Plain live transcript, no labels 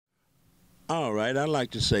All right, I'd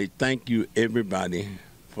like to say thank you, everybody,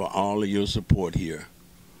 for all of your support here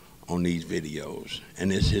on these videos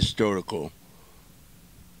and this historical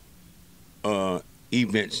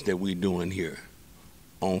events that we're doing here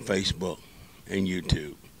on Facebook and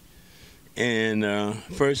YouTube. And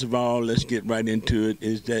first of all, let's get right into it,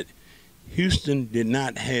 is that Houston did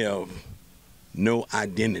not have no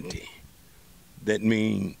identity. That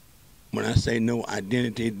means, when I say no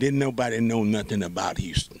identity, didn't nobody know nothing about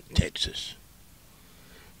Houston, Texas.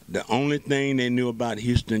 The only thing they knew about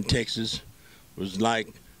Houston, Texas was like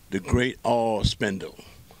the great oil spindle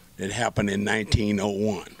that happened in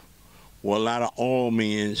 1901, where a lot of oil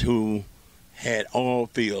men who had oil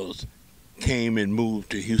fields came and moved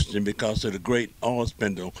to Houston because of the great oil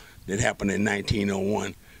spindle that happened in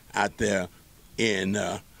 1901 out there in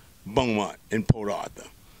Beaumont and Port Arthur.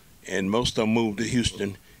 And most of them moved to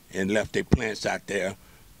Houston and left their plants out there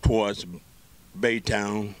towards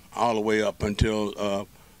Baytown all the way up until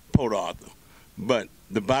Port Arthur. But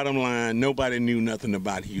the bottom line, nobody knew nothing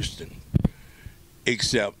about Houston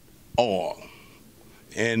except oil.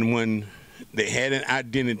 And when they had an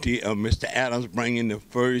identity of Mr. Adams bringing the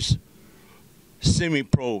first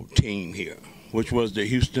semi-pro team here, which was the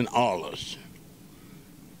Houston Oilers,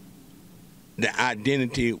 the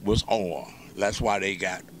identity was oil. That's why they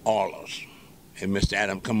got Oilers. And Mr.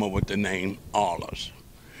 Adams come up with the name Oilers.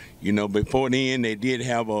 You know, before then, they did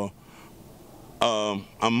have a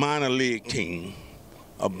minor league team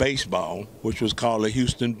of baseball, which was called the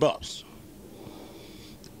Houston Bucks.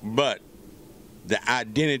 But the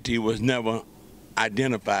identity was never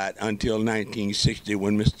identified until 1960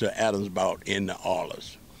 when Mr. Adams brought in the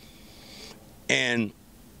Oilers. And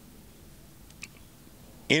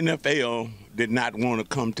NFL did not want to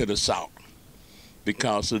come to the South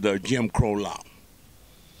because of the Jim Crow law.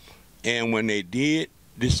 And when they did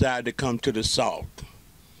decide to come to the South,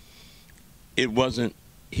 it wasn't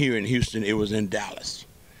here in Houston, it was in Dallas.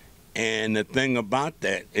 And the thing about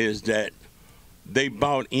that is that they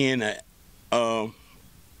brought in a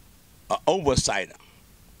oversighter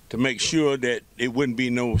to make sure that it wouldn't be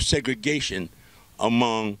no segregation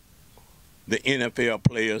among the NFL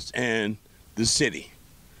players and the city.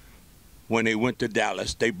 When they went to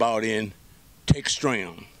Dallas, they brought in Tex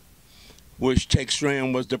Stram, which Tex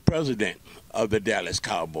Stram was the president of the Dallas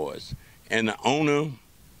Cowboys. And the owner,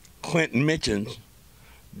 Clinton Mitchell,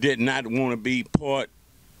 did not want to be part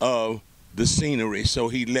of the scenery, so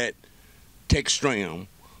he let Tex Stram,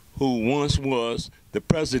 who once was the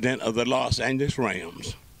president of the Los Angeles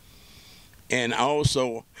Rams, and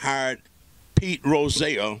also hired Pete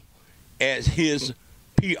Rozelle as his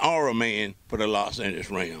PR man for the Los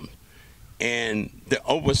Angeles Rams. And the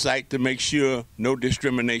oversight to make sure no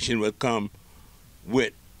discrimination would come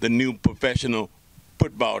with the new professional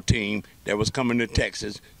football team that was coming to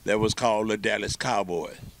Texas that was called the Dallas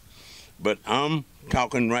Cowboys. But I'm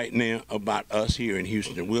talking right now about us here in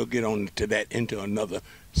Houston. We'll get on to that into another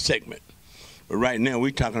segment. But right now we're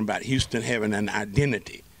talking about Houston having an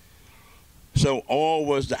identity. So all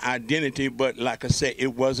was the identity, but like I said,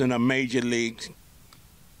 it wasn't a major league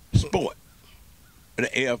sport. The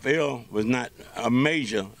AFL was not a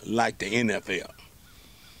major like the NFL.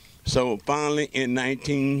 So finally in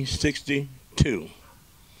 1962,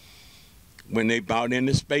 when they brought in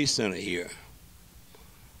the Space Center here,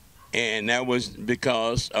 and that was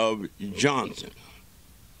because of Johnson,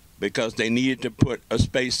 because they needed to put a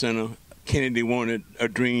Space Center. Kennedy wanted a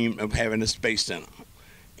dream of having a Space Center.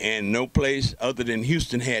 And no place other than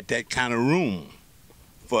Houston had that kind of room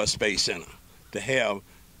for a Space Center, to have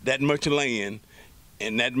that much land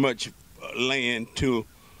and that much land to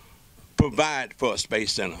provide for a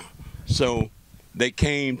Space Center. So they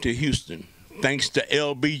came to Houston, thanks to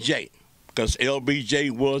LBJ, because LBJ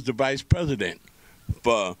was the vice president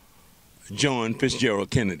for John Fitzgerald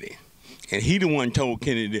Kennedy. And he the one told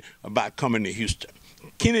Kennedy about coming to Houston.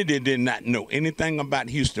 Kennedy did not know anything about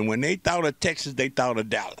Houston. When they thought of Texas, they thought of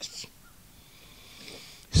Dallas.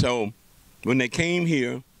 So when they came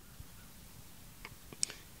here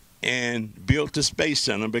and built the Space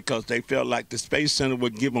Center, because they felt like the Space Center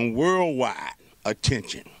would give them worldwide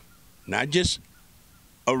attention, not just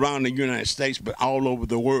around the United States, but all over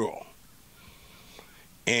the world.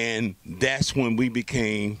 And that's when we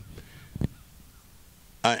became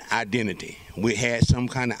an identity. We had some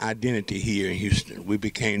kind of identity here in Houston. We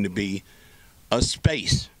became to be a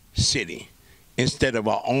space city instead of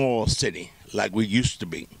an oil city like we used to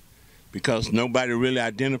be, because nobody really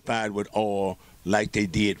identified with oil like they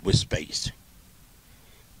did with space.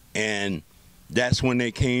 And that's when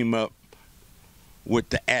they came up with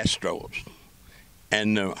the Astros.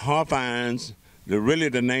 And the Hawthornes Really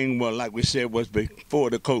the name was, like we said, was before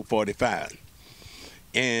the Colt 45.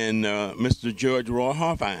 And Mr. George Roy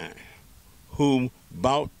Harfine, who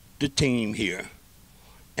bought the team here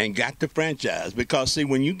and got the franchise. Because, see,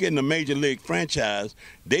 when you get in a major league franchise,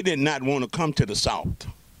 they did not want to come to the South.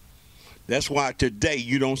 That's why today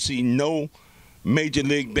you don't see no Major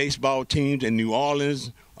League Baseball teams in New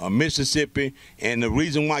Orleans or Mississippi. And the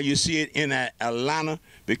reason why you see it in Atlanta,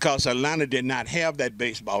 because Atlanta did not have that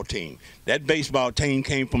baseball team. That baseball team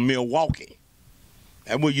came from Milwaukee.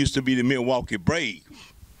 That what used to be the Milwaukee Braves.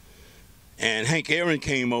 And Hank Aaron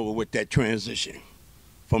came over with that transition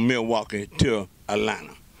from Milwaukee to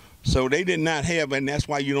Atlanta. So they did not have, and that's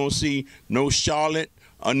why you don't see no Charlotte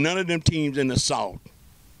or none of them teams in the South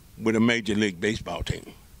with a Major League Baseball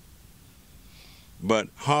team.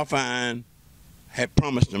 But Harfine had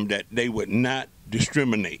promised them that they would not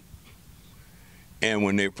discriminate. And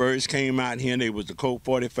when they first came out here, they was the Colt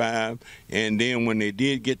 45. And then when they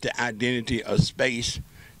did get the identity of space,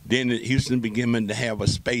 then Houston began to have a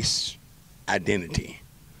space identity.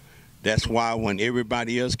 That's why when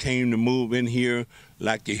everybody else came to move in here,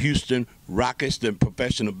 like the Houston Rockets, the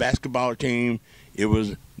professional basketball team, it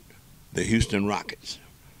was the Houston Rockets.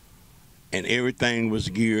 And everything was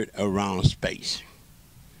geared around space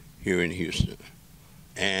here in Houston.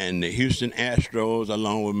 And the Houston Astros,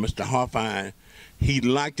 along with Mr. Harfine, he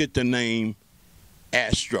liked it the name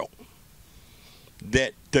Astro.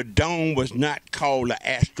 That the dome was not called the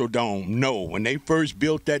Astrodome. No, when they first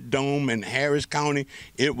built that dome in Harris County,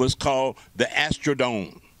 it was called the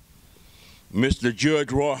Astrodome. Mr.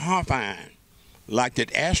 George Roy Harfine liked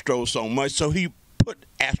it Astro so much, so he put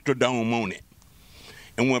Astrodome on it.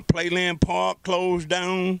 And when Playland Park closed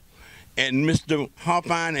down, and Mr.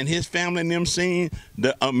 Harfine and his family and them seen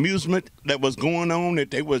the amusement that was going on,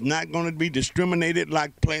 that they was not going to be discriminated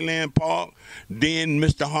like Playland Park, then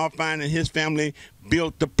Mr. Harfine and his family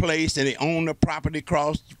built the place, and they owned the property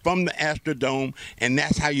across from the Astrodome, and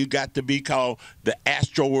that's how you got to be called the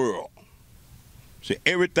Astro World. So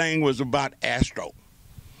everything was about Astro.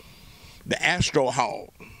 The Astro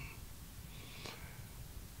Hall.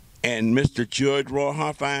 And Mr. George Roy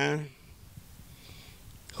Harfine,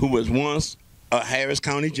 who was once a Harris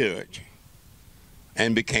County judge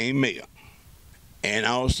and became mayor, and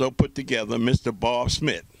also put together Mr. Bob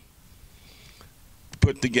Smith,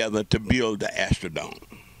 put together to build the Astrodome.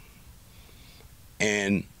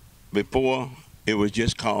 And before, it was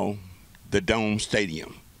just called the Dome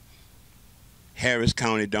Stadium, Harris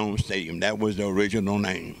County Dome Stadium. That was the original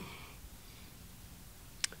name.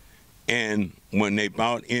 And when they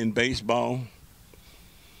brought in baseball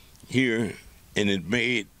here, and it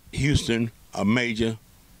made Houston a major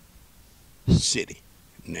city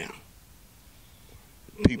now.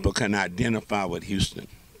 People can identify with Houston,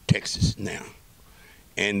 Texas now.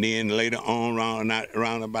 And then later on,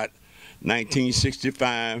 around about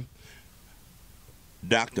 1965,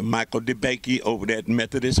 Dr. Michael DeBakey over at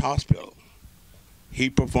Methodist Hospital, he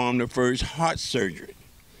performed the first heart surgery.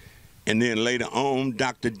 And then later on,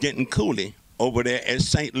 Dr. Denton Cooley over there at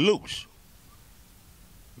St. Luke's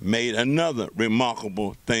made another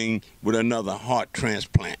remarkable thing with another heart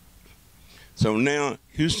transplant. So now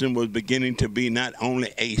Houston was beginning to be not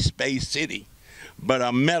only a space city, but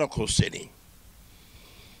a medical city.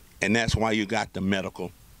 And that's why you got the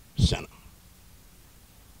medical center.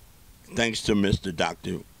 Thanks to Mr.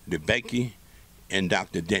 Dr. DeBakey and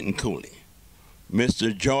Dr. Denton Cooley.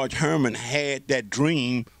 Mr. George Herman had that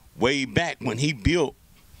dream way back when he built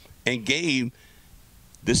and gave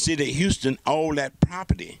the city of Houston all that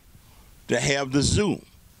property to have the zoo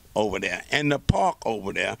over there and the park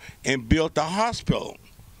over there, and built a hospital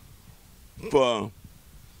for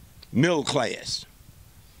middle class.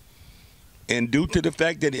 And due to the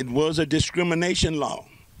fact that it was a discrimination law,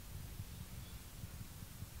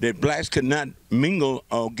 that blacks could not mingle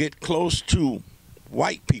or get close to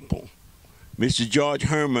white people, Mr. George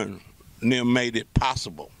Herman made it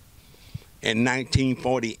possible in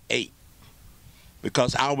 1948,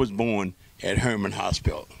 because I was born at Herman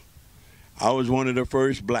Hospital. I was one of the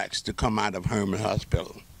first blacks to come out of Herman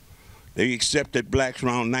Hospital. They accepted blacks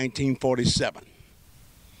around 1947,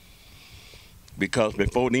 because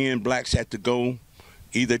before then, blacks had to go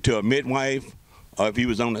either to a midwife, or if you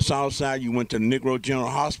was on the south side, you went to the Negro General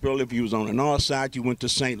Hospital. If you was on the north side, you went to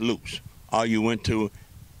St. Luke's, or you went to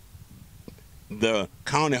the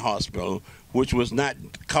county hospital, which was not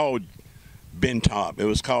called Bentop. It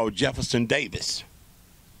was called Jefferson Davis.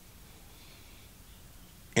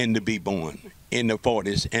 And to be born in the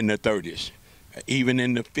 40s and the 30s, even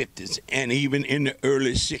in the 50s, and even in the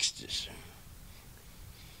early 60s.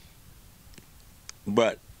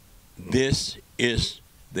 But this is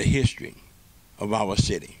the history of our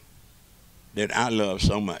city that I love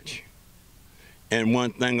so much. And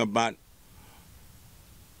one thing about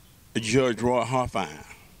Judge Roy Harfine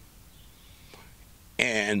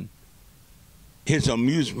and his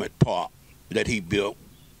amusement park that he built,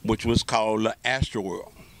 which was called the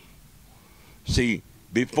Astroworld. See,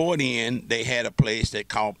 before then, they had a place they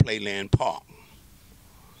called Playland Park.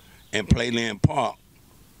 And Playland Park,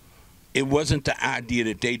 it wasn't the idea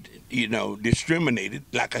that they, discriminated.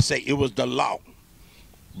 Like I say, it was the law.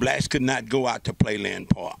 Blacks could not go out to Playland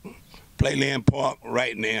Park. Playland Park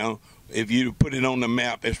right now, if you put it on the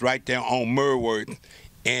map, it's right there on Merworth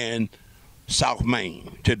and South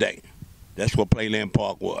Main today. That's what Playland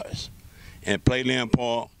Park was. And Playland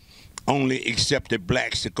Park only accepted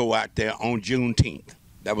blacks to go out there on Juneteenth.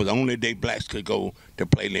 That was the only day blacks could go to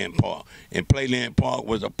Playland Park. And Playland Park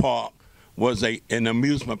was an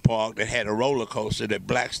amusement park that had a roller coaster that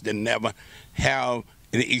blacks didn't never have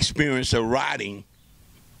the experience of riding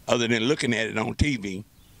other than looking at it on TV.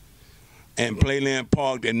 And Playland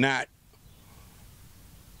Park did not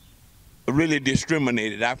really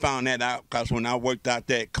discriminated. I found that out because when I worked out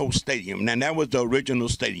there at Coach Stadium, now that was the original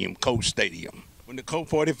stadium, Coach Stadium. When the Colt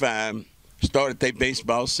 45 started their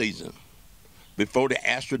baseball season, before the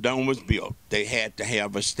Astrodome was built, they had to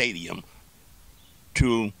have a stadium,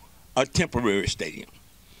 a temporary stadium.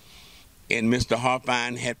 And Mr.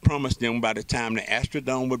 Harfine had promised them by the time the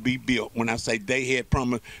Astrodome would be built, when I say they had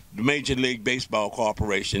promised the Major League Baseball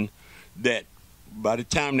Corporation that by the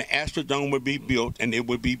time the Astrodome would be built, and it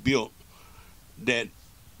would be built, that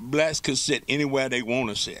blacks could sit anywhere they want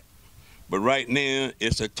to sit. But right now,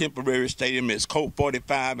 it's a temporary stadium. It's Colt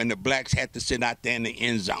 45, and the blacks had to sit out there in the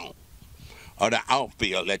end zone or the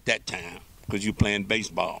outfield at that time because you're playing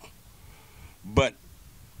baseball. But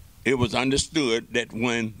it was understood that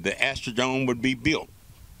when the Astrodome would be built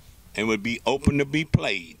and would be open to be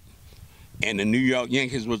played, and the New York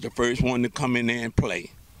Yankees was the first one to come in there and play,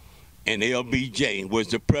 and LBJ was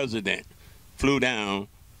the president, flew down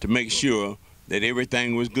to make sure that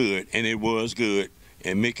everything was good, and it was good.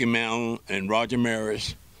 And Mickey Mantle and Roger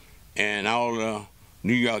Maris and all the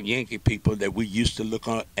New York Yankee people that we used to look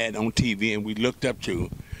at on TV and we looked up to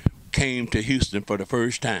came to Houston for the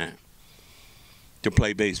first time to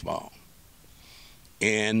play baseball.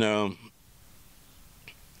 And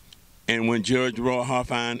when Judge Roy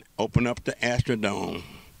Harfine opened up the Astrodome,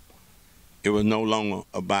 it was no longer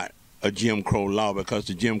about a Jim Crow law because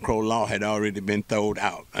the Jim Crow law had already been thrown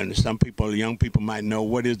out. And some people, young people might know,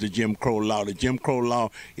 what is the Jim Crow law? The Jim Crow law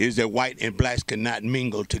is that white and blacks cannot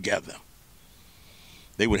mingle together.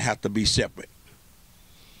 They would have to be separate.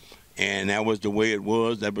 And that was the way it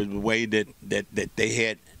was. That was the way that they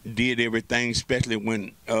had did everything, especially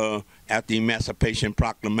when after the Emancipation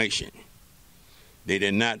Proclamation. They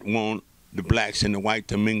did not want the blacks and the white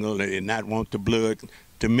to mingle. They did not want the blood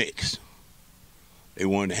to mix. They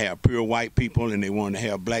wanted to have pure white people and they wanted to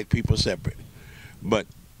have black people separate. But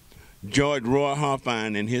George Roy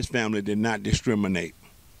Harfine and his family did not discriminate.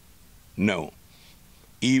 No.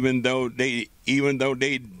 Even though they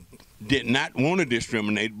did not want to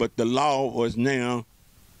discriminate, but the law was now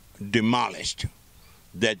demolished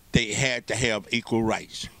that they had to have equal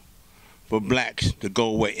rights for blacks to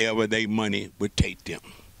go wherever their money would take them.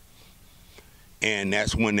 And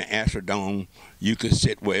that's when the Astrodome, you could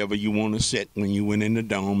sit wherever you want to sit when you went in the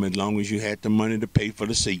dome, as long as you had the money to pay for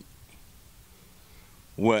the seat.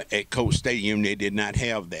 Well, at Coach Stadium, they did not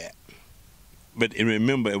have that. But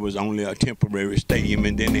remember, it was only a temporary stadium,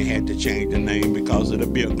 and then they had to change the name because of the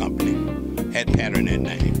beer company had patterned that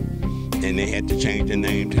name. And they had to change the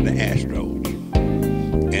name to the Astros.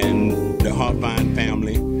 And the Harfine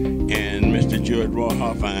family and Mr. Judge Roy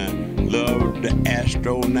Harfine loved the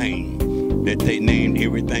Astro name, that they named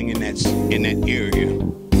everything in that area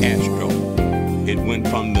Astro. It went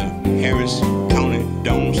from the Harris County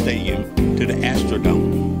Dome Stadium to the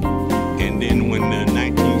Astrodome. And then when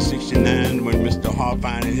 1969, when Mr.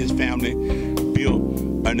 Harfine and his family built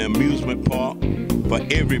an amusement park for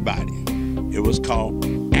everybody, it was called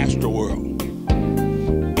Astroworld.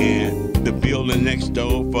 And the building next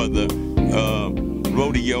door for the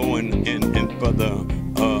rodeo and for the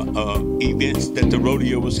events that the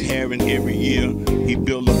rodeo was having every year, he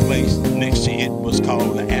built a place next to it was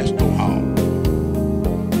called the Astro Hall.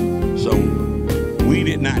 So we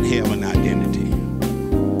did not have an identity.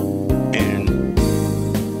 And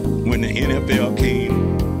when the NFL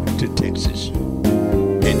came to Texas,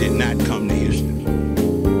 it did not come to Houston.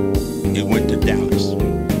 It went to Dallas.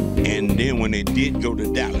 And then when they did go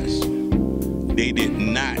to Dallas, they did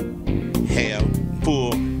not have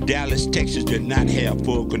Dallas, Texas did not have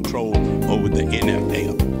full control over the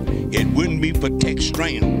NFL. It wouldn't be for Tex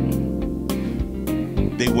Stram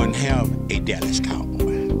they wouldn't have a Dallas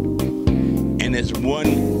Cowboy. And it's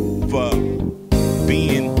one for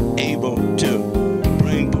being able to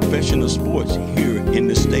bring professional sports here in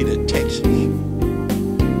the state of Texas.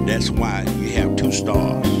 That's why you have two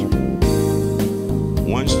stars.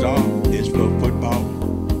 One star is for football,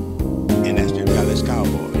 and that's the Dallas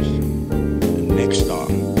Cowboys. The next star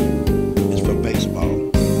is for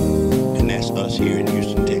baseball, and that's us here in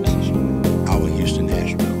Houston, Texas, our Houston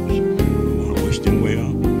Astros. We want to wish them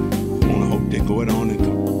well. We want to hope they go on and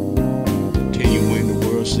continue winning the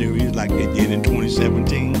World Series like they did in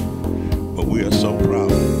 2017. But we are so proud